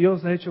creemos que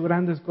Dios ha hecho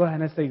grandes cosas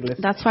en esta iglesia.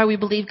 That's why we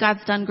believe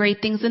God's done great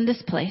things in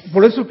this place.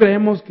 Por eso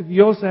creemos que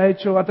Dios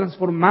ha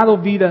transformado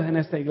vidas en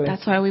esta iglesia.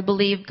 That's why we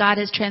believe God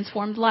has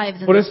transformed lives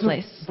in Por this eso,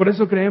 place. por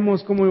eso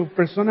creemos como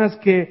personas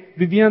que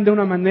vivían de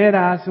una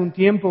manera hace un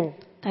tiempo,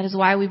 That is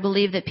why we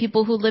believe that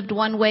people who lived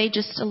one way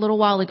just a little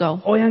while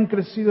ago, hoy han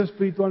crecido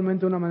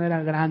espiritualmente de una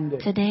manera grande.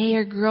 today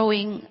are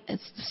growing at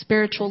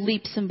spiritual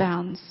leaps and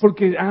bounds.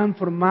 Porque han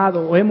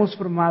formado o hemos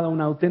formado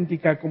una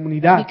auténtica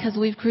comunidad. Because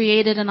we've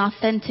created an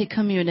authentic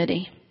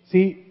community.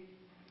 Sí.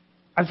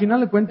 Al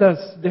final de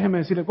cuentas, déjeme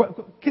decirle,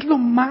 ¿qué es lo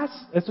más,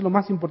 esto es lo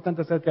más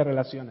importante acerca de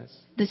relaciones?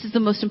 This is the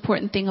most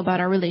important thing about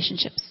our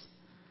relationships.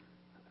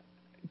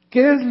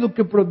 ¿Qué es lo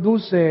que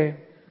produce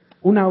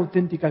una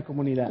auténtica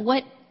comunidad?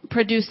 What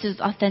produces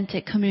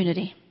authentic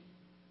community?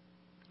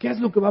 ¿Qué es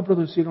lo que va a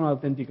producir una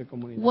auténtica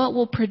comunidad? What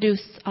will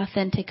produce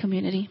authentic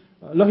community?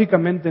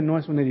 Lógicamente no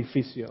es un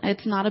edificio.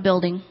 It's not a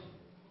building.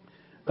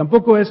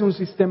 Tampoco es un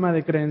sistema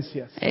de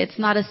creencias. It's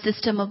not a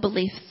system of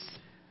beliefs.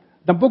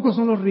 Tampoco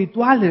son los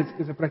rituales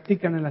que se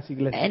practican en las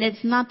iglesias. And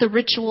it's not the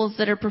rituals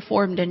that are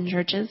performed in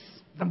churches.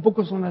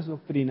 Tampoco son las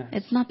doctrinas.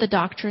 It's not the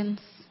doctrines.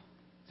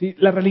 Sí,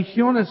 la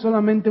religión es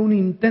solamente un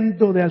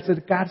intento de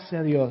acercarse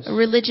a Dios.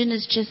 Religion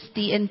is just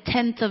the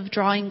intent of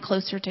drawing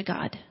closer to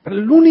God. Pero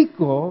el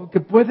único que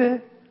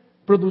puede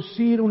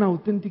producir una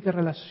auténtica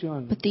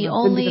relación, But the una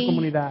auténtica only,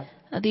 comunidad,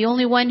 the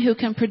only one who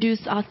can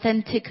produce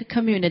authentic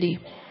community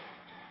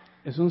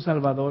es un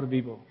Salvador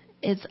vivo.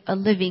 is a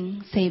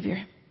living Savior.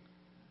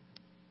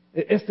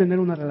 Es tener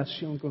una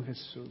relación con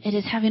Jesús. It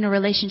is having a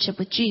relationship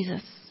with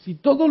Jesus. Si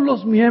todos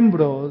los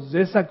miembros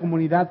de esa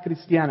comunidad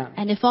cristiana,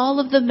 And if all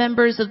of the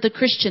members of the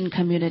Christian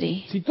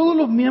community, si todos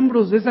los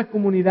miembros de esa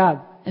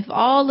comunidad if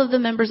all of the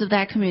members of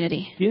that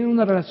community tienen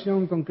una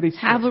relación con Cristo,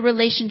 have a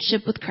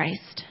relationship with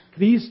Christ,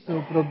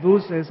 Cristo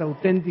produce esa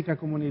auténtica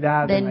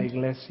comunidad en la then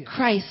iglesia.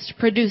 Christ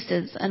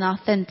produces an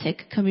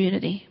authentic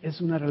community. Es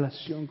una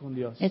relación con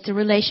Dios It's a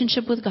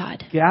relationship with God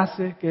que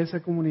hace que esa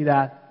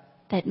comunidad,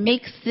 that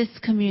makes this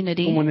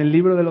community, como en el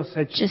libro de los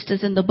Hechos, just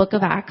as in the book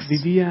of Acts,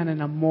 vivían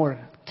en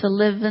amor, to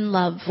live in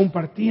love,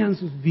 compartían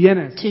sus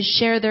bienes. to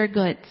share their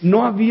goods,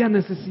 No había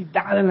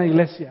necesidad en la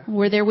iglesia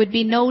where there would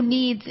be no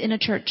needs in a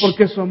church,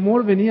 porque su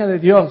amor venía de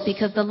Dios.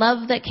 because the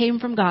love that came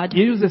from God,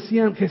 Y ellos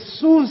decían,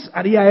 Jesús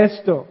haría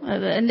esto,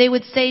 and they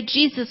would say,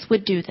 Jesus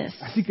would do this,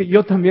 así que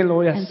yo también lo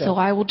voy a and hacer so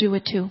I will do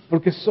it too,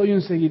 porque soy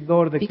un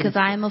seguidor de because Cristo.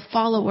 I am a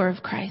follower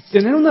of Christ.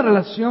 Tener una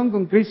relación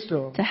con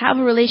Cristo To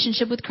have a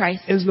relationship with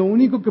Christ es lo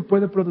único que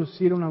puede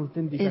producir una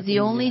auténtica is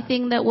the only comunidad.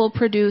 thing that will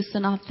produce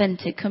an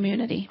authentic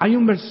community. Hay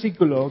un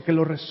versículo que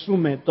lo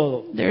resume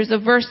todo. There's a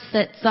verse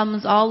that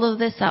sums all of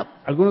this up,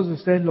 Algunos de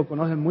ustedes lo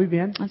conocen muy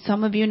bien, and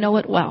some of you know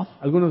it well.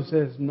 algunos de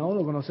ustedes no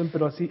lo conocen,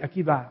 pero así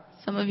aquí va.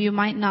 Some of you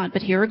might not,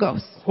 but here it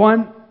goes.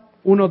 Juan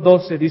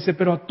 1:12 dice,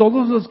 pero a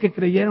todos los que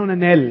creyeron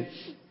en Él.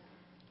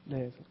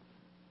 Lee eso.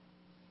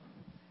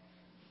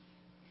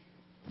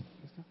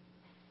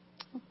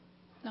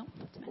 No,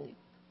 that's Matthew.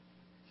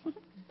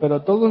 Pero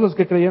a todos los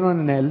que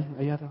creyeron en Él,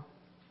 allá arriba.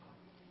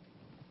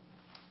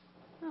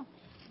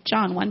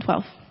 John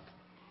 1:12.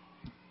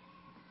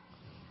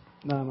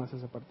 Nada más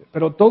esa parte.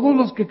 Pero todos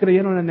los que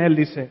creyeron en Él,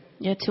 dice,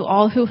 Yet to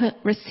all who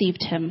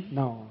received him,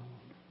 no,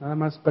 nada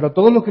más, pero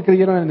todos los que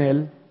creyeron en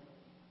Él,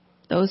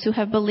 those who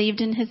have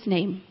believed in his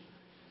name.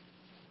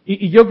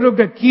 y yo creo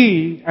que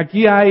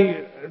aquí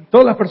hay,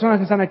 todas las personas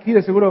que están aquí,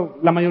 de seguro,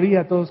 la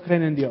mayoría, todos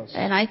creen en Dios.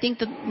 And I think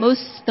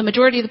the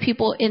majority of the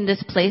people in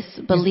this place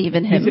believe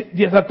in him.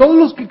 Dice, a todos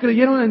los que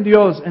creyeron en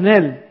Dios, en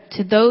Él,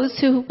 To those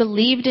who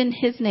believed in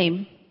his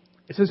name,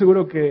 estoy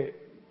seguro que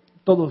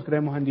todos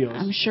creemos en Dios.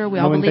 I'm sure we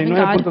all believe in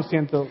God.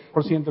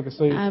 99% que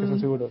están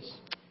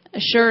seguros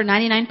Assure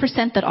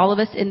 99% that all of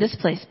us in this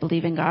place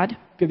believe in God,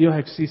 que Dios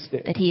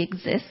existe. that he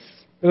exists.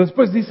 Pero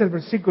después dice el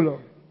versículo,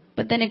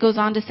 But then it goes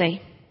on to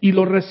say, y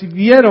lo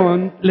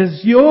recibieron,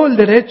 les dio el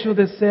derecho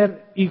de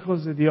ser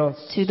hijos de Dios.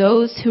 to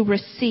those who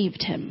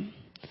received him,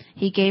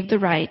 he gave the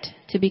right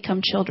to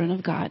become children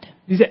of God.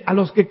 Dice, a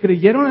los que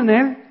creyeron en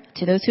Él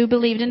To those who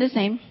believed in his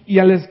name, y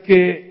a los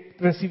que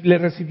le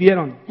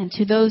recibieron, and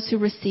to those who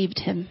received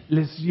him,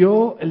 les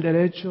dio el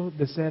derecho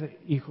de ser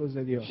hijos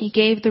de Dios. he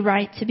gave the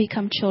right to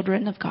become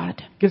children of God.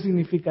 ¿Qué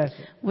significa eso?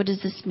 What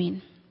does this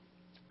mean?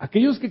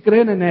 Aquellos que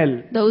creen en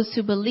Él Those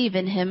who believe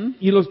in him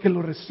y los que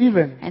lo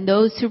reciben, and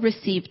those who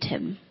received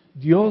him,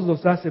 Dios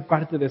los hace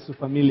parte de su he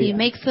familia.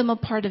 makes them a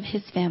part of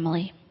his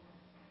family.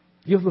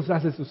 Dios los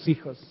hace sus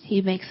hijos.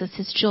 He makes us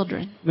his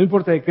children. No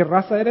importa de qué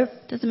raza eres,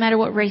 Doesn't matter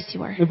what race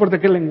you are, no importa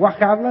qué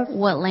lenguaje hablas,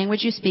 what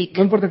language you speak,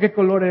 no importa qué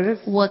color eres,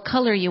 what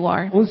color you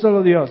are, un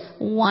solo Dios,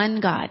 one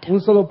God,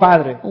 un solo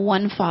Padre.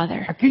 one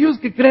Father. Aquellos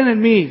que creen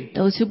en mí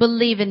Those who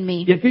believe in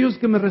y me, aquellos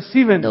que me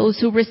reciben, those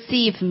who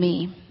receive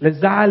me, les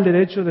da el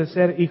derecho de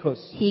ser hijos,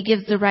 he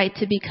gives the right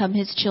to become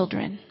his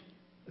children,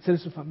 de ser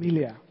su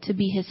familia, to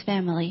be his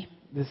family,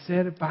 de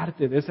ser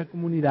parte de esa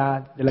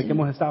comunidad de la que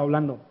hemos estado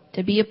hablando.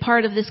 to be a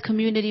part of this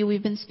community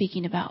we've been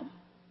speaking about.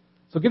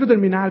 So, quiero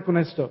terminar con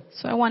esto.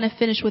 So I want to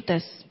finish with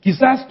this.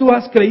 Quizás tú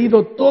has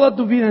creído toda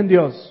tu vida en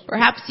Dios.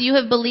 Perhaps you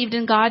have believed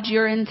in God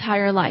your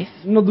entire life.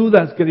 No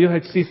dudas que Dios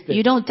existe.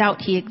 You don't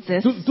doubt he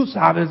exists. Tú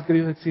sabes que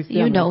Dios existe.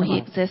 You amén, know he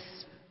hermano.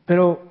 exists.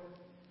 Pero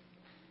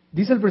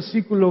dice el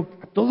versículo,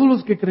 a todos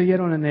los que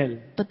creyeron en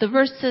Él But the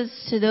verse says,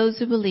 to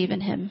those who believe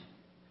in him,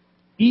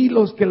 y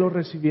los que lo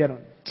recibieron,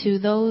 to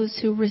those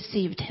who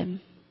received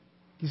him,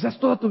 Quizás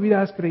toda tu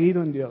vida has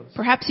creído en Dios.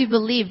 Perhaps you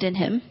believed in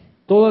Him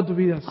Toda tu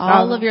vida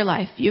all of sabes, your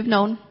life. You've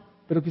known,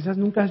 pero quizás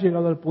nunca has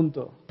llegado al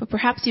punto but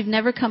perhaps you've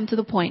never come to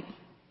the point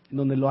en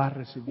donde lo has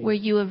recibido. where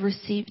you have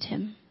received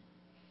Him.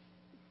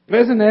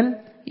 ¿Crees en Él?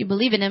 You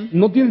believe in Him.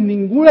 No tienes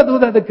ninguna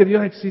duda de que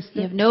Dios You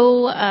existe, have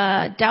no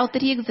doubt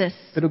that He exists.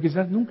 pero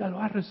quizás nunca lo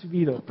has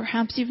recibido.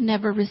 Perhaps you've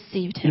never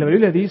received Y la Him.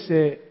 Biblia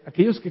dice,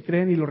 aquellos que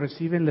creen y lo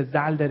reciben les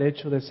da el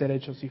derecho de ser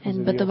hechos hijos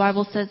de But the Dios.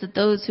 Bible says that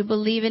those who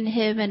believe in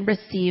Him and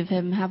receive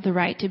Him have the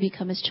right to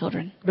become His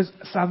children. Pues,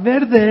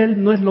 saber de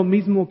Él no es lo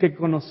mismo que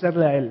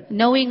conocerle a Él.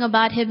 Knowing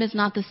about Him is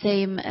not the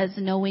same as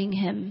knowing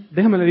Him.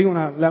 Déjame le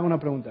hago una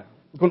pregunta.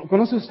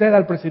 ¿Conoce usted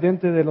al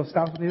presidente de los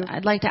Estados Unidos?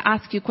 I'd like to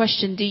ask you a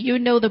question. Do you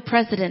know the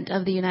President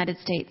of the United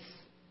States?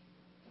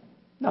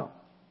 No.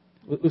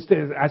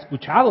 Usted ha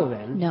escuchado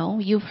de Él.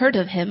 No, you've heard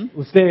of Him.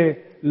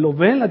 Usted lo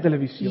ve en la You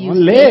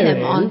televisión, lee see de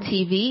Him on Él,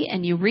 TV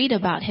and you read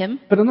about Him,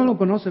 pero no lo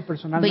conoce but you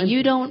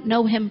personalmente. don't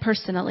know Him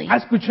personally. Ha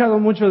escuchado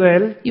mucho de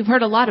Él You've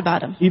heard a lot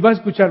about Him, y va a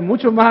escuchar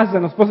mucho más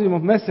en los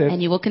próximos meses,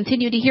 and you will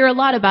continue to hear a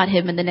lot about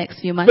Him in the next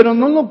few months, pero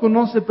no lo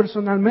conoce but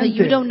personalmente.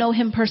 you don't know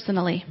Him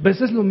personally.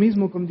 ¿Ves? Es lo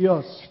mismo con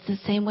Dios. It's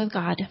the same with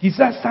God.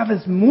 Quizás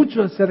sabes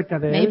mucho acerca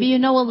de Maybe Él, you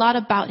know a lot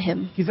about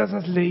Him. quizás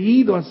has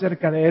leído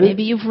acerca de Él,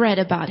 Maybe you've read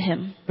about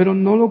Him, pero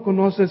no lo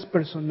conoces but you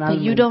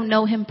personalmente. don't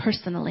know Him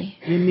personally.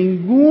 Y en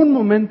ningún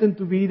momento en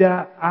tu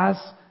vida has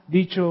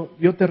dicho,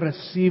 yo te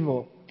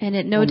recibo And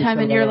at no como mi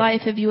time in your Salvador,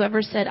 life have you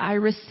ever said, I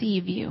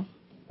receive you,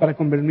 para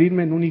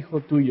convertirme en un hijo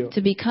tuyo.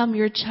 to become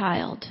your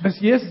child. Pues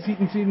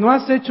si no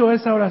has hecho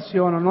esa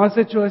oración o no has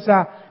hecho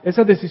esa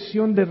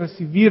decisión de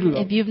recibirlo,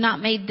 If you've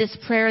not made this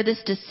prayer,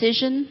 this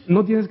decision,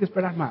 no tienes que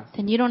esperar más.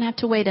 then you don't have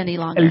to wait any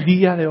El longer.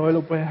 día de hoy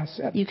lo puedes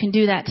hacer. You can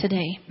do that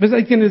today. ¿Ves?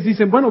 Hay quienes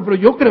dicen, bueno, pero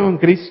yo creo en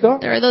Cristo.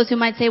 There are those who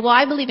might say, well,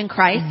 I believe in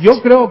Christ.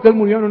 Yo creo que Él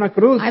murió en una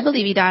cruz. I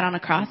believe He died on a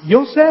cross.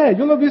 Yo sé,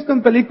 yo lo he visto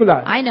en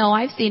películas. I know,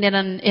 I've seen it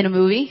in a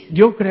movie.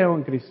 Yo creo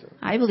en Cristo.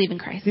 I believe in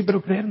Christ. Sí,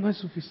 pero creer no es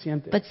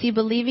suficiente. But see,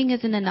 believing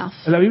isn't enough.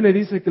 La Biblia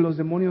dice que los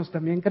demonios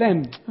también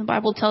creen. The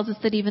Bible tells us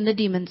that even the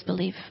demons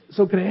believe.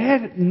 So,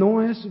 creer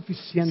no es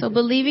suficiente, So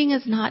believing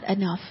is not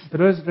enough.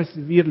 pero es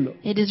recibirlo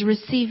It is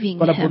receiving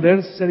para Him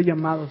poder ser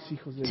llamados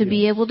hijos de to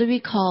be Dios. able to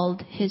be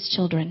called His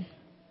children.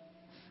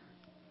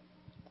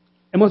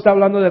 Hemos estado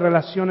hablando de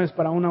relaciones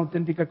para una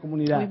auténtica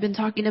comunidad. We've been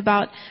talking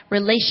about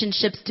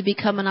relationships to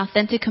become an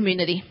authentic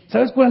community.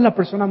 ¿Sabes cuál es la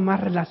persona más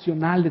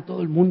relacional de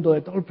todo el mundo,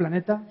 de todo el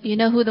planeta? You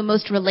know who the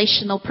most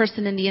relational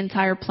person in the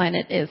entire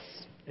planet is?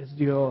 Es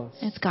Dios.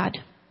 It's God.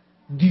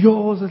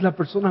 Dios es la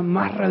persona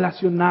más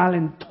relacional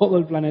en todo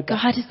el planeta.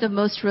 God is the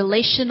most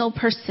relational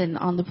person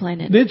on the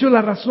planet. De hecho,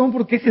 la razón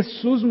por qué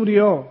Jesús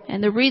murió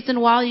And the reason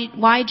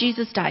why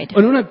Jesus died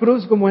en una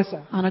cruz como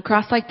esa, on a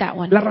cross like that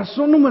one, la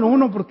razón número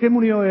uno por qué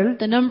murió Él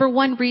the number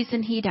one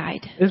reason He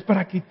died es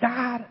para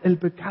quitar el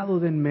pecado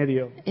de en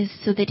medio, is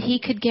so that He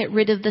could get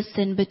rid of the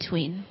sin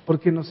between.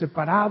 porque nos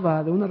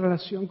separaba de una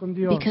relación con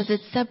Dios. Because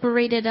it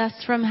separated us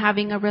from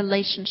having a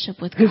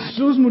relationship with God.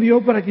 Jesús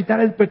murió para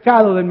quitar el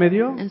pecado de en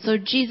medio, And so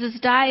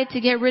Jesus died to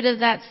get rid of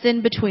that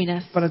sin between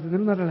us, para tener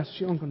una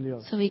relación con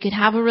Dios so we could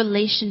have a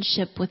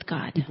relationship with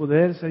God, y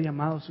poder ser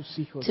llamados sus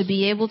hijos to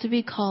be able to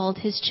be called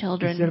His y ser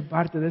children,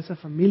 parte de esa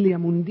familia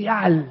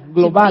mundial, to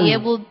be global.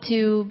 able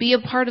to be a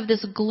part of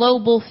this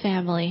global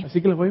family.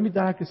 Así que les voy a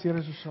invitar a que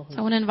cierren sus ojos, So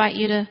I want to invite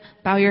you to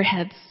bow your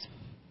heads,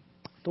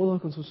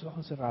 todos con sus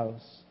ojos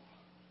cerrados,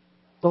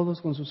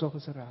 todos con sus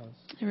ojos cerrados.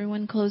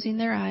 everyone closing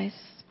their eyes.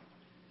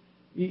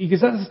 Y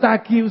quizás está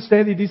aquí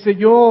usted y dice,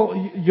 yo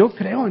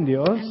creo en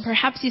Dios And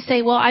perhaps you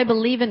say, well, I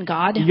believe in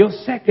God. y yo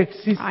sé que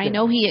existe. I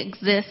know He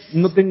exists.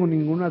 No tengo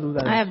ninguna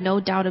duda I de have eso. no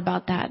doubt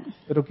about that.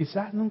 Pero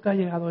quizás nunca ha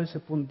llegado a ese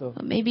punto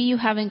But maybe you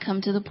haven't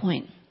come to the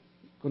point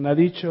cuando ha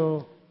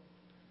dicho,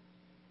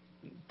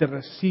 te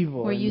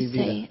recibo where en you mi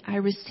vida say, I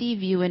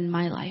receive you in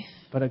my life,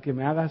 para que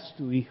me hagas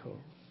tu hijo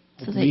o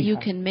so tu that you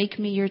hija. can make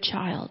me your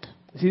child.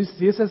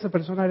 Si esa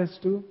persona eres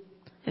tú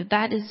If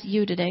that is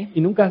you today, y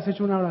nunca has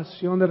hecho una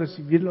oración de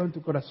recibirlo en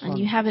tu corazón, and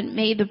you haven't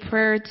made the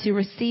prayer to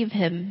receive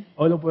Him,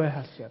 hoy lo puedes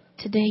hacer.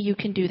 today you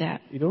can do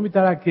that. Y te voy a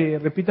invitar a que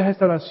repitas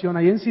esta oración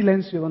ahí en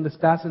silencio donde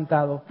estás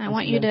sentado. I en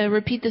want you silencio. to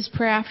repeat this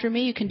prayer after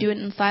me. You can do it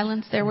in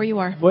silence there where you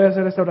are. Voy a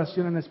hacer esta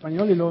oración en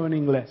español y luego en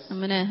inglés. I'm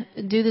going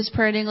to do this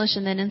prayer in English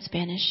and then in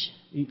Spanish.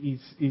 Y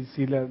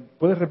si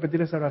puedes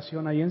repetir esa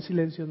oración ahí en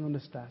silencio donde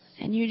estás.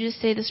 And you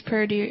just say this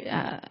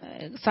prayer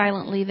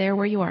silently there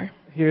where you are.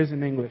 Here is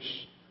in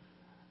English.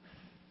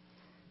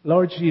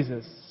 Lord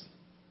Jesus,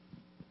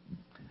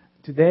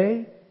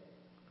 today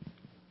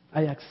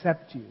I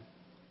accept you.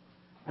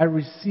 I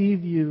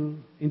receive you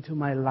into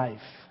my life.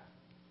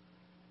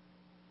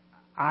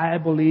 I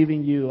believe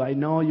in you. I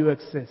know you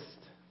exist.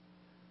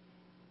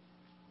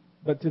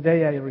 But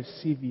today I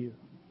receive you.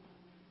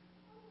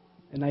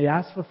 And I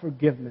ask for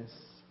forgiveness,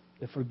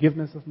 the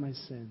forgiveness of my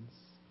sins.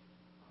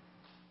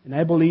 And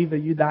I believe that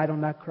you died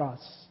on that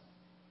cross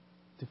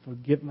to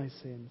forgive my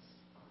sins,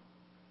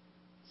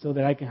 so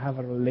that I can have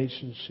a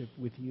relationship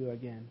with you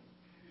again.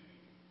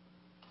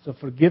 So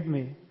forgive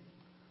me,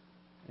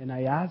 and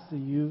I ask that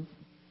you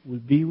will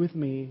be with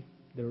me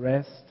the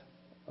rest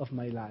of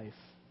my life.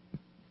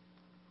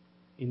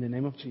 In the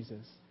name of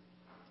Jesus.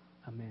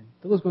 Amen.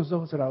 Todos con sus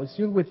ojos cerrados.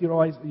 Still with your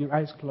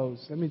eyes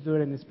closed. Let me do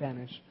it in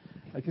Spanish.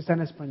 Aquí está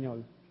en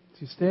español.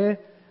 Si usted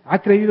ha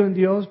creído en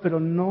Dios, pero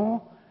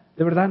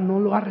de verdad no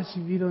lo ha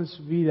recibido en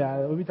su vida,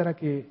 voy a invitar a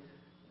que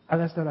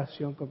haga esta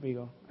oración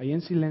conmigo, ahí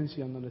en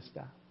silencio en donde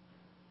está.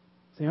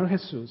 Señor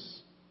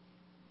Jesús,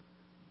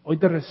 hoy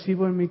te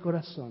recibo en mi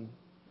corazón.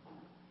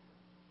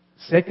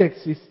 Sé que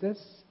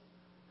existes.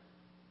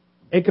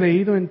 He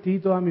creído en ti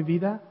toda mi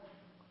vida,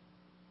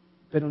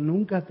 pero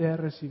nunca te he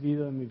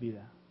recibido en mi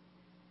vida.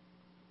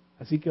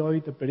 Así que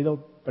hoy te pido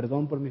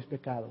perdón por mis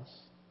pecados.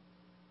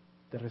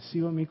 Te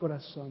recibo en mi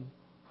corazón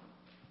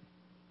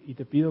y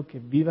te pido que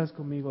vivas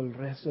conmigo el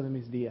resto de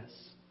mis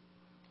días.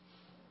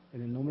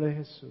 En el nombre de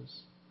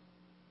Jesús.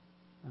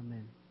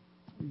 Amén.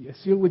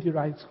 Still with your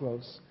eyes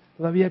closed.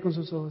 Todavía con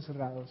sus ojos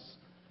cerrados.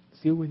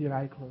 Still with your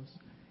eyes closed.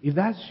 If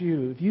that's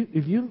you,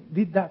 if you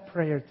did that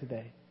prayer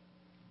today.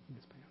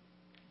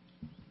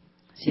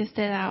 Si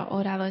usted ha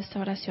orado esta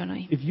oración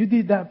hoy. If you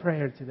did that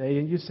prayer today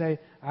and you say,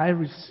 I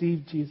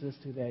received Jesus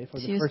today for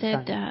Si the first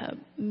usted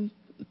time.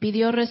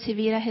 pidió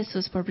recibir a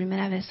Jesús por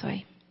primera vez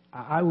hoy.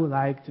 I would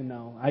like to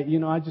know. I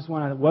just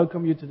want to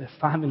welcome you to the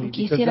family.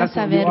 Because Quisiera that's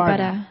what you saber are.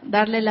 para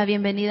darle la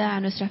bienvenida a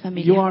nuestra You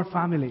familia. are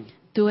family.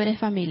 Tú eres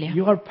familia.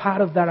 You are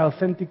part of that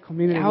authentic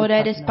community. Ahora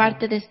we're eres talking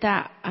parte about. de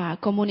esta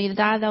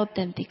comunidad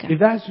auténtica. If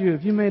that's you,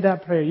 if you made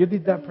that prayer, you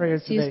did that prayer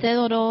Si today. usted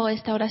oró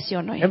esta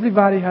oración hoy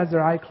Everybody has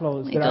their eye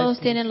closed. y their eyes todos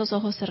closed. tienen los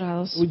ojos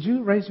cerrados, Would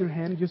you raise your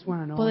hand? Just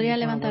want to know. ¿podría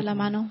Just wanna levantar la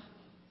welcome you. mano?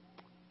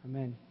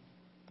 Amen.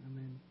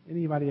 Amen.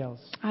 Anybody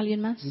else? ¿Alguien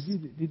más? If you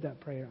did that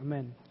prayer,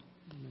 amen.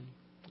 Amen.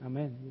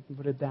 Amen. You can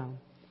put it down.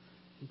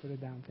 You can put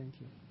it down. Thank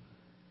you.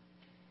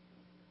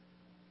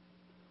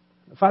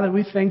 Father,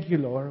 we thank you,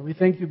 Lord. We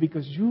thank you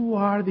because you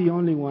are the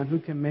only one who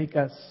can make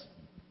us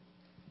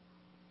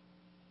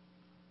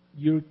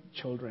your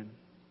children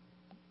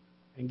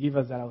and give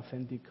us that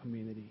authentic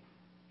community.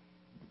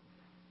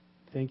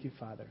 Thank you,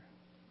 Father.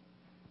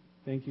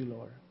 Thank you,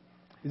 Lord.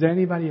 Is there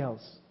anybody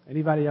else?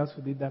 Anybody else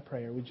who did that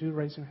prayer? Would you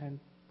raise your hand?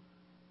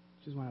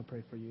 Just want to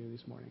pray for you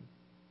this morning.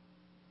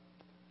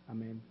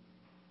 Amen.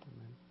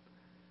 Amen.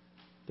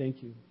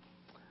 Thank you.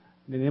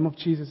 In the name of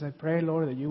Jesus, I pray, Lord, that you